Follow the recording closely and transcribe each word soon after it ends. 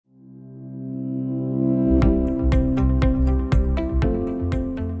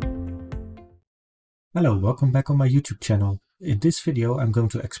Hello, welcome back on my YouTube channel. In this video I'm going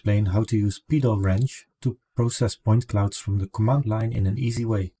to explain how to use PDAL range to process point clouds from the command line in an easy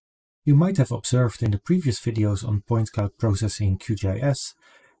way. You might have observed in the previous videos on point cloud processing in QGIS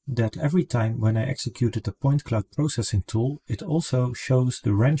that every time when I executed the point cloud processing tool, it also shows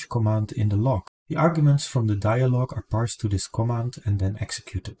the range command in the log. The arguments from the dialog are parsed to this command and then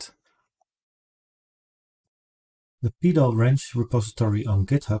executed. The PDAL range repository on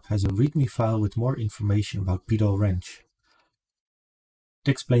GitHub has a README file with more information about PDAL range. It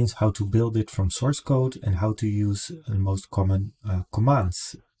explains how to build it from source code and how to use the most common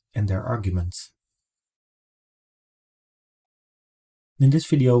commands and their arguments. In this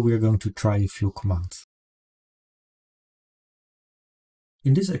video we are going to try a few commands.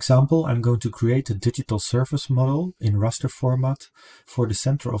 In this example I'm going to create a digital surface model in raster format for the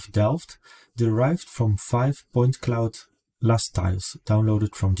center of Delft, derived from 5 point cloud last tiles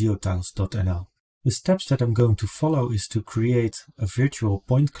downloaded from geotiles.nl. The steps that I'm going to follow is to create a virtual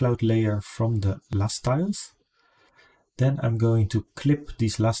point cloud layer from the last tiles. Then I'm going to clip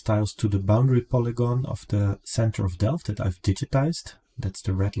these last tiles to the boundary polygon of the center of Delft that I've digitized. That's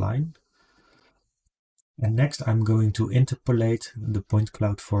the red line. And next I'm going to interpolate the point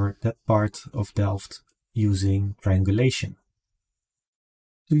cloud for that part of Delft using triangulation.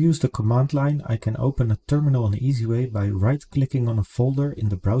 To use the command line, I can open a terminal in an easy way by right-clicking on a folder in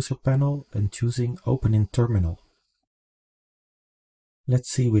the browser panel and choosing Open in Terminal. Let's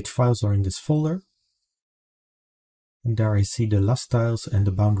see which files are in this folder. And there I see the last tiles and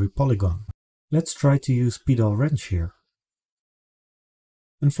the boundary polygon. Let's try to use PDAL range here.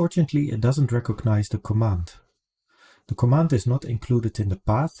 Unfortunately, it doesn't recognize the command. The command is not included in the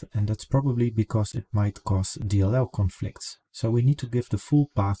path, and that's probably because it might cause DLL conflicts. So we need to give the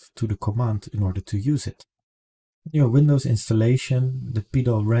full path to the command in order to use it. In your Windows installation, the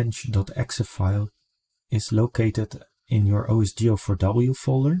PDALrange.exe file is located in your OSGeo4W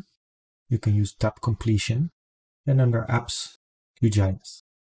folder. You can use tab completion, and under apps, QGIS.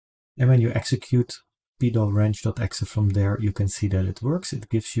 And when you execute PDALrange.exe from there, you can see that it works. It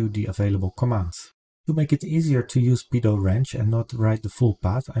gives you the available commands. To make it easier to use PDAL range and not write the full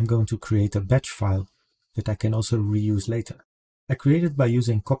path, I'm going to create a batch file that I can also reuse later. I create it by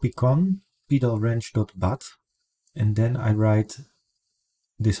using copycon PDALrange.bat, and then I write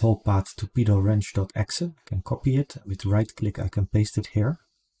this whole path to PDALrange.exe. I can copy it. With right click I can paste it here.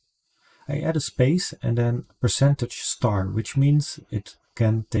 I add a space and then %*, which means it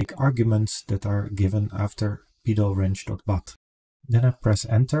can take arguments that are given after PDALrange.bat. Then I press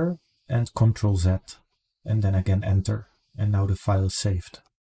enter and Ctrl Z, and then again enter, and now the file is saved.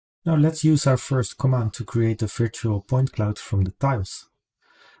 Now let's use our first command to create a virtual point cloud from the tiles.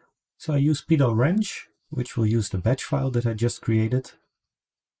 So I use PDAL range, which will use the batch file that I just created,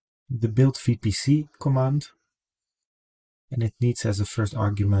 the build VPC command, and it needs as a first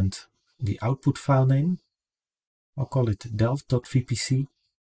argument the output file name. I'll call it delft.vpc.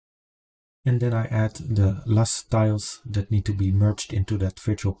 And then I add the last tiles that need to be merged into that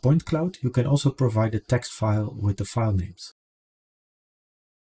virtual point cloud. You can also provide a text file with the file names.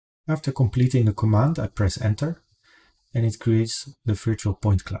 After completing the command, I press enter, and it creates the virtual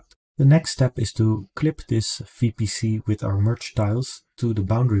point cloud. The next step is to clip this VPC with our merged tiles to the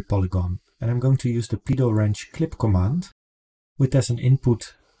boundary polygon. And I'm going to use the PDALrange clip command with as an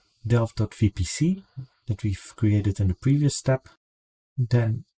input delft.vpc that we've created in the previous step.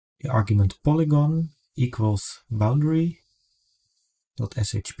 Then the argument polygon equals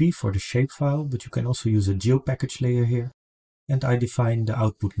boundary.shp for the shapefile, but you can also use a geopackage layer here. And I define the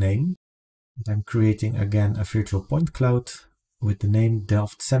output name. And I'm creating again a virtual point cloud with the name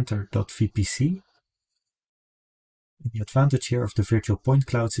delftcenter.vpc. The advantage here of the virtual point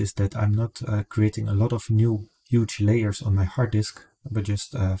clouds is that I'm not creating a lot of new huge layers on my hard disk, but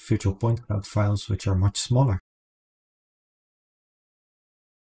just virtual point cloud files which are much smaller.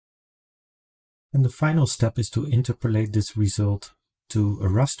 And the final step is to interpolate this result to a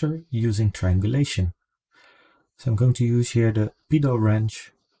raster using triangulation. So I'm going to use here the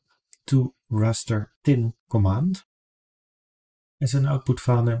PDALrange to raster tin command. As an output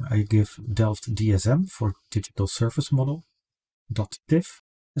file name I give delft DSM for digital surface model .tif.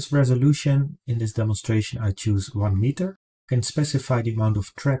 As resolution in this demonstration I choose 1 meter. I can specify the amount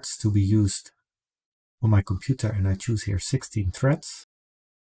of threads to be used on my computer, and I choose here 16 threads.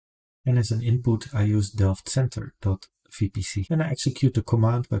 And as an input I use delftcenter.vpc. Then I execute the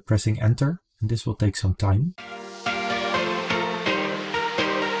command by pressing enter, and this will take some time.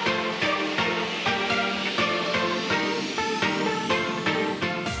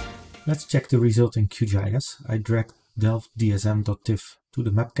 Let's check the result in QGIS. I drag delft dsm.tif to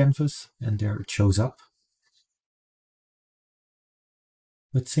the map canvas, and there it shows up.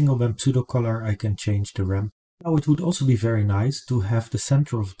 With single band pseudocolor I can change the ramp. Now it would also be very nice to have the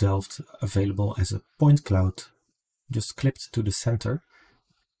center of Delft available as a point cloud, just clipped to the center.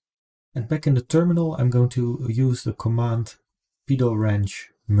 And back in the terminal I'm going to use the command PDAL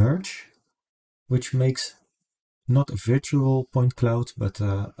range merge, which makes not a virtual point cloud but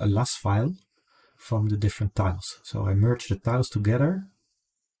a LAS file from the different tiles. So I merge the tiles together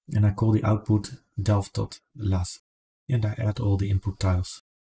and I call the output delft.las, and I add all the input tiles.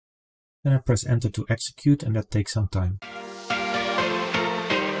 Then I press enter to execute, and that takes some time.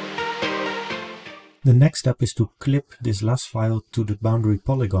 The next step is to clip this LAS file to the boundary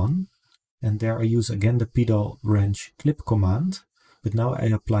polygon, and there I use again the PDAL range clip command, but now I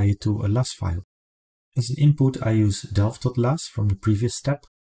apply it to a LAS file. As an input I use delft.las from the previous step,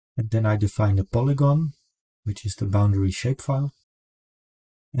 and then I define the polygon, which is the boundary shapefile,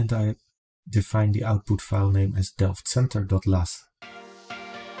 and I define the output file name as delftcenter.las.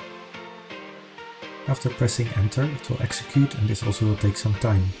 After pressing enter it will execute, and this also will take some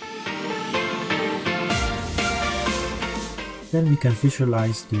time. Then we can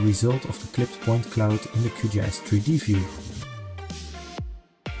visualize the result of the clipped point cloud in the QGIS 3D view.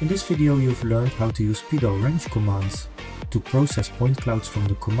 In this video you've learned how to use PDAL range commands to process point clouds from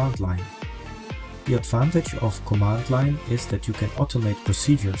the command line. The advantage of command line is that you can automate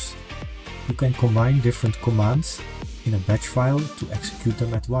procedures. You can combine different commands in a batch file to execute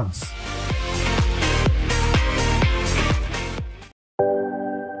them at once.